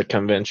 It's a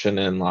convention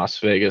in Las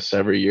Vegas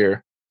every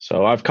year.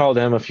 So I've called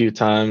him a few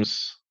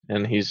times,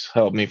 and he's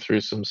helped me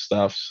through some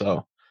stuff.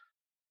 So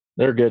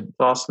they're good. It's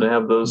awesome to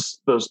have those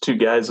two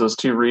guys, those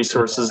two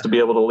resources to be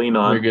able to lean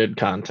on. They're good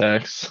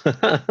contacts.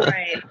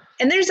 Right.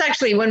 And there's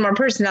actually one more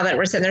person now that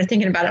we're sitting there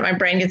thinking about it. My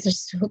brain gets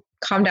just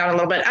calmed down a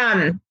little bit.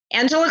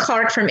 Angela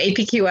Clark from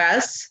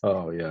APQS.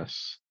 Oh,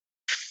 yes.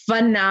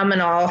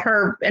 Phenomenal.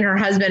 Her and her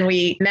husband,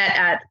 we met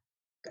at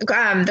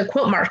the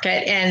quilt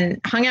market and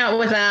hung out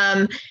with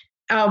them.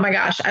 Oh my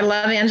gosh, I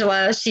love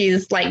Angela.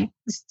 She's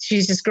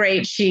just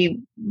great. She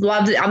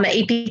loves it on the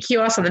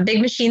APQS on the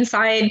big machine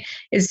side.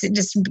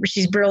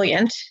 She's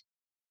brilliant.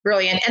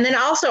 And then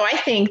also I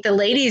think the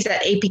ladies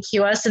at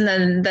APQS and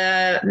then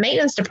the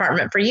maintenance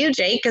department for you,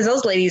 Jake, because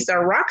those ladies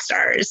are rock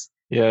stars.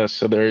 Yeah,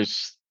 so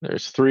there's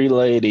 3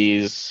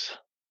 ladies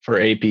for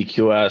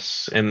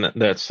APQS, and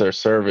that's their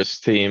service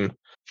team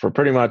for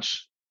pretty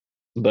much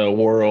the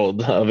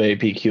world of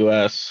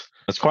APQS.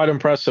 It's quite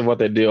impressive what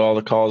they do. All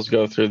the calls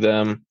go through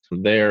them.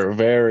 They're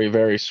very,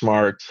 very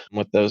smart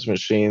with those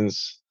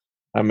machines.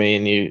 I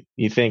mean,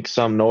 you think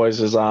some noise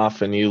is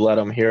off and you let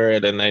them hear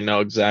it and they know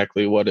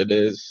exactly what it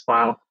is.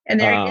 Wow. And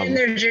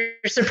there's your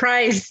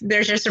surprise.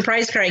 There's your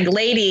surprise, Craig.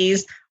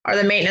 Ladies are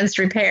the maintenance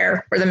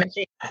repair for the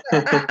machine.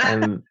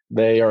 And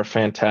they are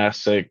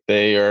fantastic.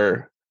 They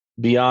are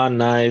beyond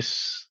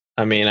nice.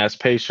 I mean, as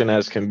patient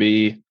as can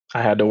be.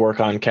 I had to work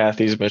on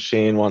Cathy's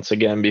machine once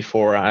again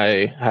before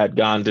I had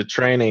gone to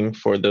training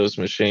for those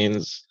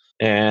machines.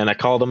 And I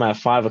called them at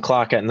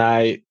 5:00 at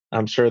night.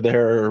 I'm sure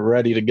they're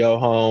ready to go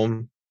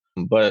home.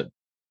 But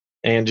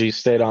Angie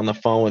stayed on the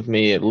phone with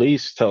me at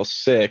least till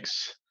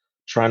 6,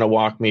 trying to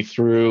walk me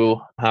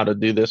through how to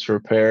do this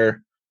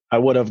repair. I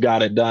would have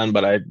got it done,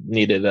 but I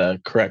needed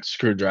a correct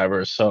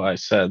screwdriver. So I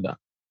said,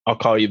 I'll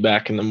call you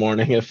back in the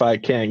morning if I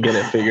can't get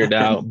it figured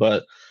out.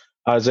 But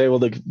I was able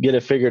to get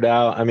it figured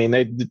out. I mean,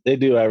 they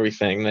do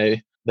everything.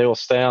 They will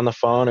stay on the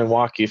phone and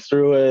walk you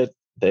through it.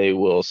 They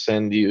will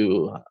send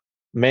you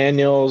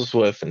manuals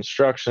with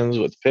instructions,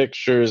 with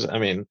pictures. I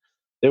mean,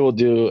 they will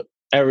do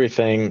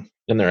everything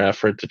in their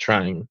effort to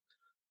try and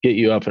get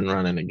you up and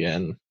running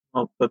again.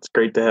 Well, that's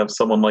great to have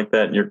someone like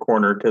that in your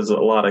corner, because a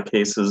lot of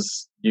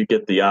cases you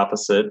get the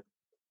opposite.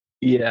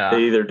 Yeah.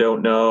 They either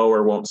don't know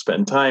or won't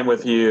spend time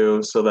with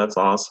you. So that's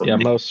awesome. Yeah,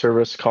 most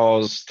service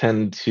calls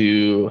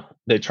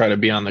they try to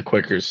be on the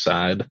quicker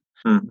side.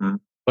 Mm-hmm.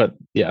 But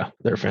yeah,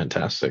 they're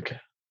fantastic.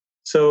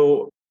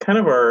 So kind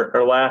of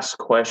our last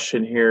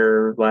question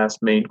here,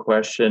 last main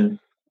question.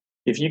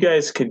 If you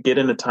guys could get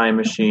in a time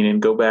machine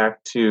and go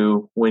back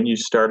to when you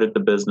started the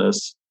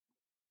business,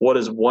 what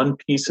is one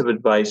piece of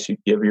advice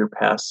you'd give your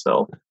past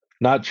self?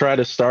 Not try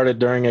to start it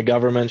during a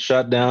government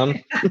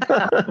shutdown.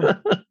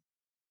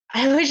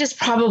 I would just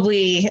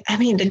probably,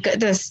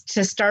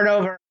 to start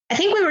over. I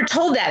think we were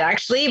told that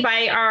actually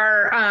by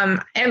our,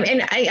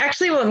 and I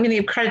actually, I'm going to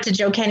give credit to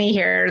Joe Kenny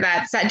here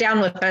that sat down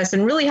with us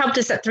and really helped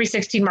us at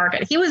 316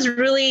 Market. He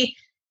really,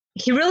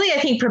 I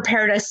think,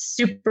 prepared us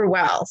super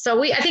well.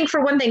 So I think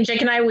for one thing,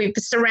 Jake and I, we've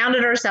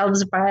surrounded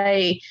ourselves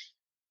by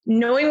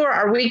knowing where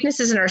our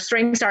weaknesses and our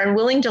strengths are and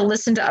willing to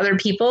listen to other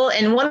people.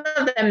 And one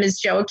of them is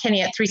Joe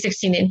Kenny at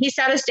 316. And he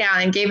sat us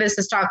down and gave us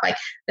this talk, like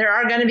there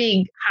are going to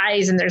be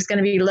highs and there's going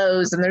to be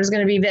lows and there's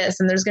going to be this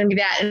and there's going to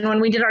be that. And when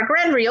we did our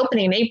grand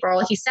reopening in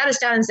April, he sat us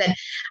down and said,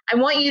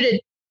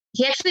 he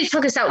actually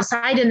took us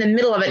outside in the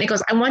middle of it. And he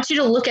goes, I want you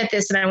to look at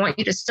this and I want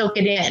you to soak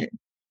it in.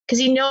 Because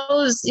he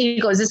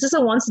goes, this is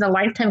a once in a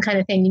lifetime kind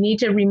of thing. You need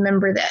to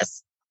remember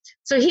this.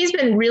 So he's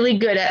been really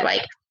good at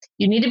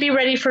you need to be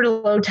ready for the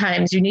low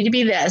times. You need to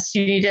be this.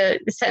 You need to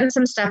send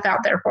some stuff out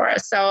there for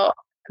us. So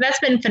that's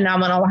been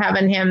phenomenal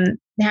having him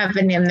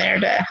there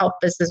to help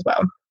us as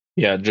well.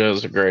 Yeah,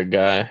 Joe's a great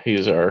guy.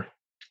 He's our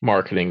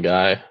marketing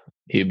guy.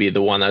 He'd be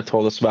the one that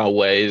told us about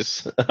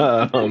Waze.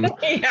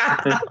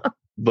 Yeah.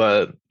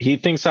 But he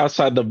thinks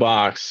outside the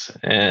box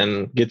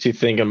and gets you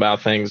thinking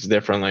about things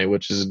differently,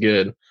 which is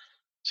good.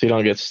 So you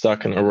don't get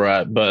stuck in a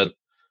rut. But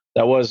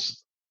that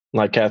was,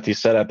 like Cathy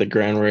said, at the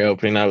grand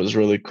reopening, that was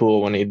really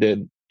cool when he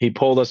did. He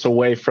pulled us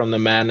away from the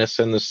madness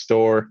in the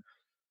store,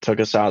 took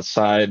us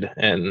outside,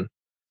 and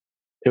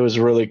it was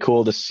really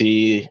cool to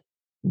see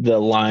the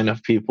line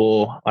of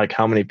people, like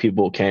how many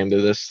people came to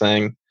this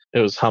thing. It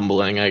was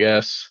humbling, I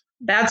guess.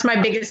 That's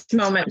my biggest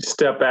moment. You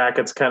step back,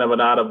 it's kind of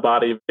an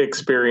out-of-body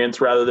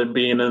experience rather than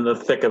being in the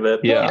thick of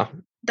it. Yeah.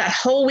 That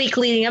whole week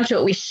leading up to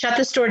it, we shut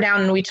the store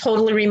down and we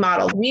totally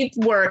remodeled. We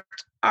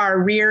worked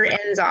our rear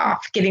ends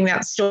off getting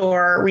that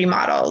store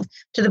remodeled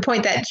to the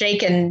point that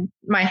Jake and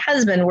my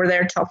husband were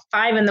there till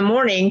 5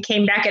 a.m,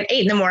 came back at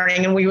 8 a.m,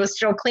 and we were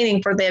still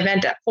cleaning for the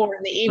event at 4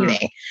 p.m.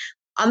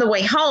 On the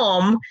way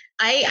home,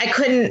 I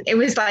couldn't, it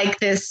was like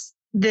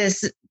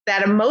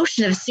that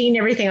emotion of seeing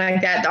everything like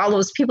that, all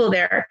those people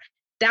there.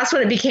 That's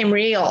when it became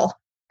real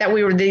that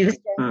we were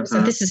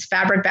this is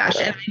Fabric Bash.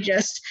 And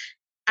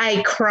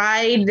I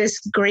cried this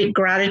great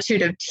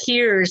gratitude of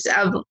tears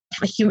of,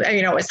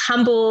 I was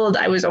humbled.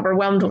 I was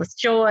overwhelmed with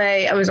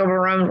joy. I was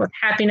overwhelmed with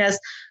happiness.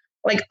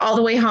 Like all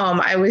the way home,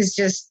 I was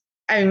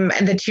and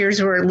the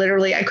tears were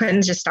literally, I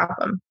couldn't just stop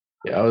them.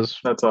 Yeah,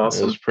 that's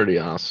awesome. It was pretty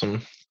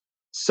awesome.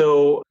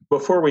 So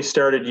before we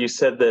started, you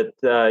said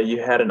that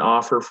you had an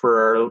offer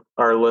for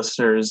our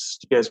listeners.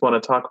 Do you guys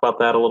want to talk about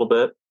that a little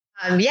bit?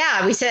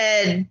 Yeah, we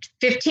said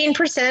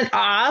 15%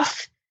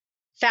 off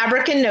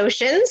Fabric and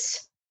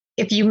Notions.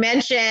 If you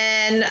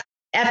mention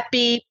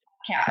FB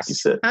podcast. You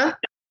said,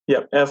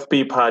 Yep,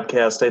 FB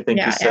podcast, I think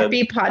you said.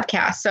 FB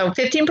podcast. So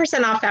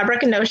 15% off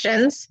Fabric and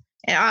Notions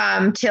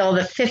till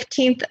the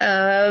 15th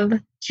of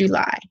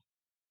July.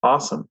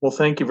 Awesome. Well,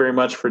 thank you very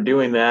much for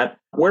doing that.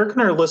 Where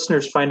can our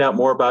listeners find out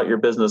more about your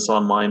business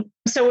online?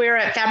 So we're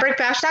at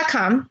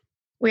fabricbash.com.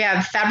 We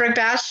have Fabric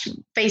Bash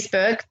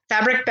Facebook,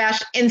 Fabric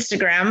Bash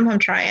Instagram. I'm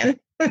trying.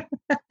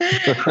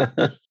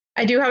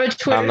 I do have a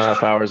Twitter. Not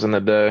enough hours in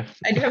the day.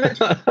 I do have a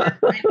Twitter.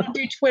 I don't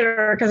do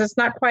Twitter because it's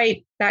not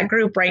quite that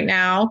group right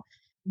now.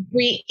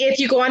 If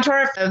you go onto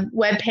our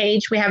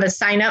webpage, we have a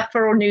sign up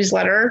for a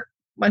newsletter.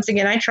 Once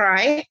again, I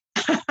try.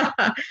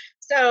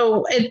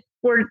 So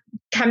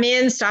come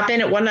in, stop in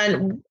at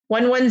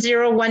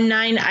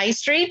 11019 I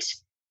Street.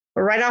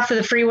 We're right off of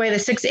the freeway, the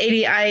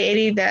 680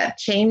 I-80, that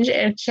change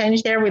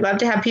there. We love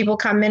to have people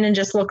come in and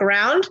just look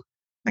around.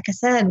 Like I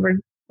said, we're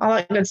all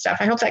that good stuff.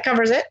 I hope that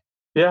covers it.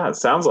 Yeah, it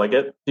sounds like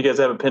it. You guys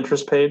have a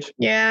Pinterest page?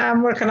 Yeah,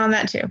 I'm working on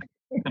that too.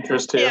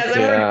 Pinterest too?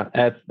 Yeah,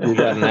 we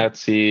got an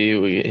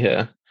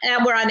Etsy.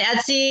 And we're on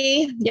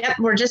Etsy. Yep,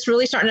 we're just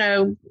really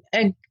starting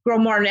to grow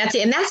more on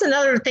Etsy. And that's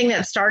another thing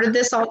that started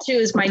this all too,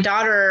 is my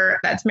daughter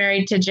that's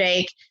married to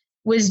Jake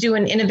was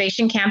doing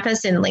Innovation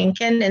Campus in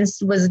Lincoln and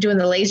was doing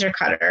the laser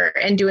cutter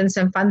and doing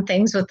some fun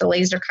things with the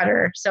laser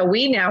cutter. So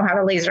we now have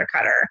a laser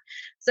cutter.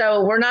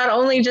 So we're not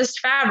only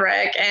just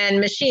fabric and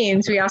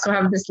machines, we also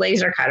have this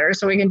laser cutter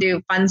so we can do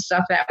fun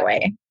stuff that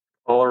way.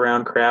 All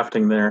around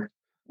crafting there.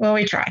 Well,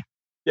 we try.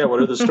 Yeah,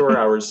 what are the store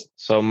hours?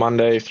 So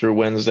Monday through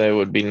Wednesday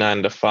would be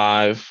 9 to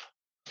 5,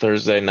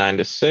 Thursday 9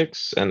 to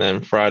 6, and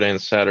then Friday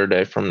and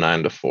Saturday from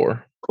 9 to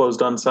 4.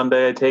 Closed on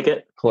Sunday, I take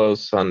it?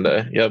 Closed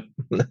Sunday, yep.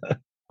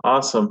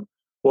 Awesome.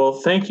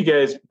 Well, thank you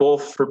guys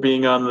both for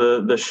being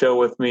on the show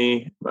with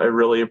me. I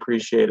really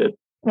appreciate it.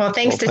 Well,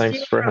 thanks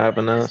thanks for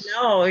having us.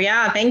 No,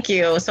 yeah, thank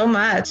you so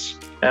much.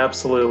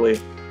 Absolutely.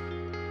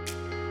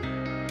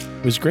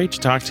 It was great to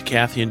talk to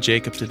Cathy and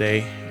Jacob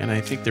today, and I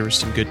think there were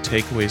some good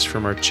takeaways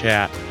from our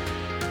chat.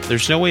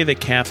 There's no way that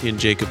Cathy and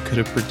Jacob could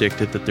have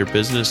predicted that their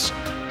business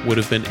would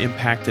have been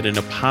impacted in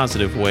a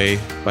positive way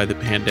by the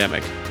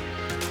pandemic.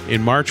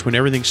 In March, when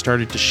everything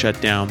started to shut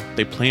down,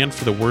 they planned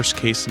for the worst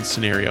case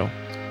scenario.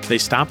 They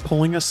stopped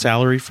pulling a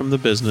salary from the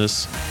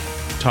business,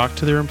 talked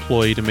to their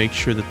employee to make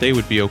sure that they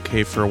would be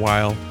okay for a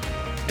while,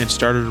 and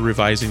started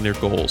revising their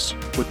goals,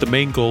 with the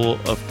main goal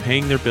of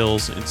paying their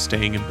bills and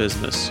staying in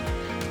business.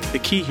 The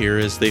key here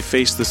is they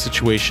faced the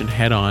situation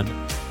head on.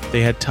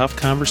 They had tough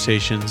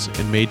conversations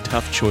and made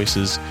tough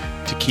choices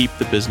to keep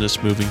the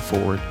business moving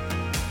forward.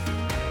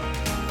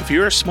 If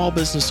you're a small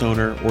business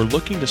owner or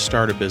looking to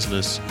start a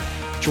business,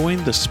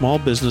 join the Small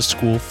Business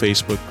School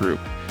Facebook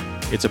group.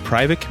 It's a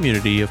private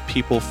community of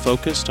people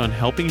focused on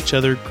helping each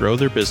other grow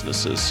their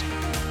businesses.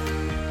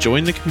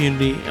 Join the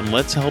community and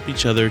let's help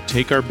each other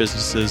take our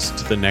businesses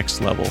to the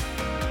next level.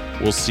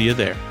 We'll see you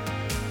there.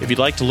 If you'd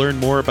like to learn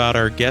more about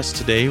our guest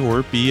today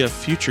or be a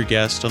future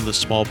guest on the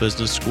Small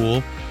Business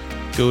School,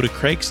 go to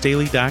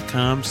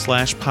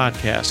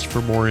craigsdaily.com/podcast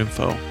for more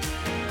info.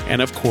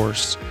 And of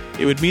course,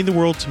 it would mean the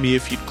world to me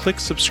if you'd click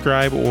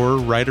subscribe or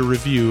write a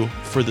review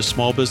for the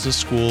Small Business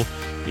School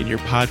in your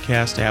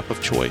podcast app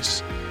of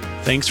choice.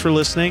 Thanks for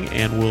listening,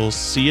 and we'll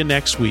see you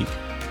next week.